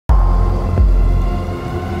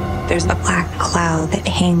There's a black cloud that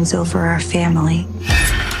hangs over our family.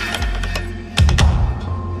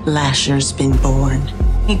 Lasher's been born.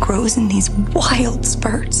 He grows in these wild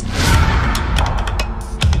spurts.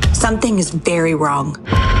 Something is very wrong.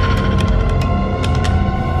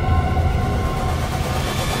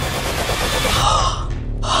 Oh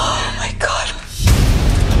my God.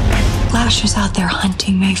 Lasher's out there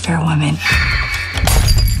hunting Mayfair women.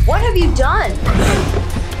 What have you done?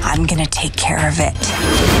 I'm gonna take care of it.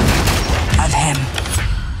 Of him.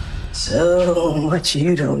 So much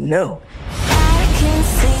you don't know. I can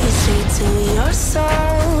see straight to your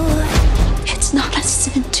soul. It's not a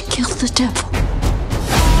sin to kill the devil.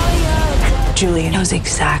 Julia knows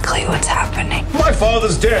exactly what's happening. My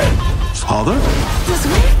father's dead. Father? This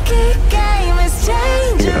wicked game is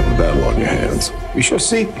changing. You have a battle on your hands. You shall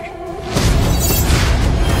see.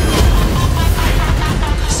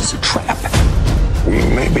 This is a trap. We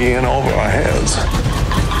may be in over our heads.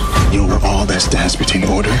 You were all that stands between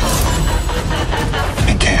order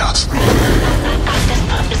and chaos. I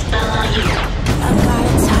got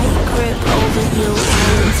a tight grip over you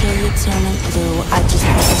until you turn it blue. I just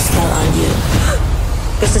put a spell on you.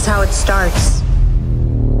 This is how it starts.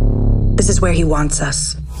 This is where he wants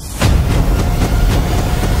us.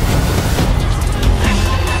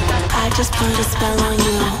 I just put a spell on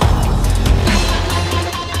you.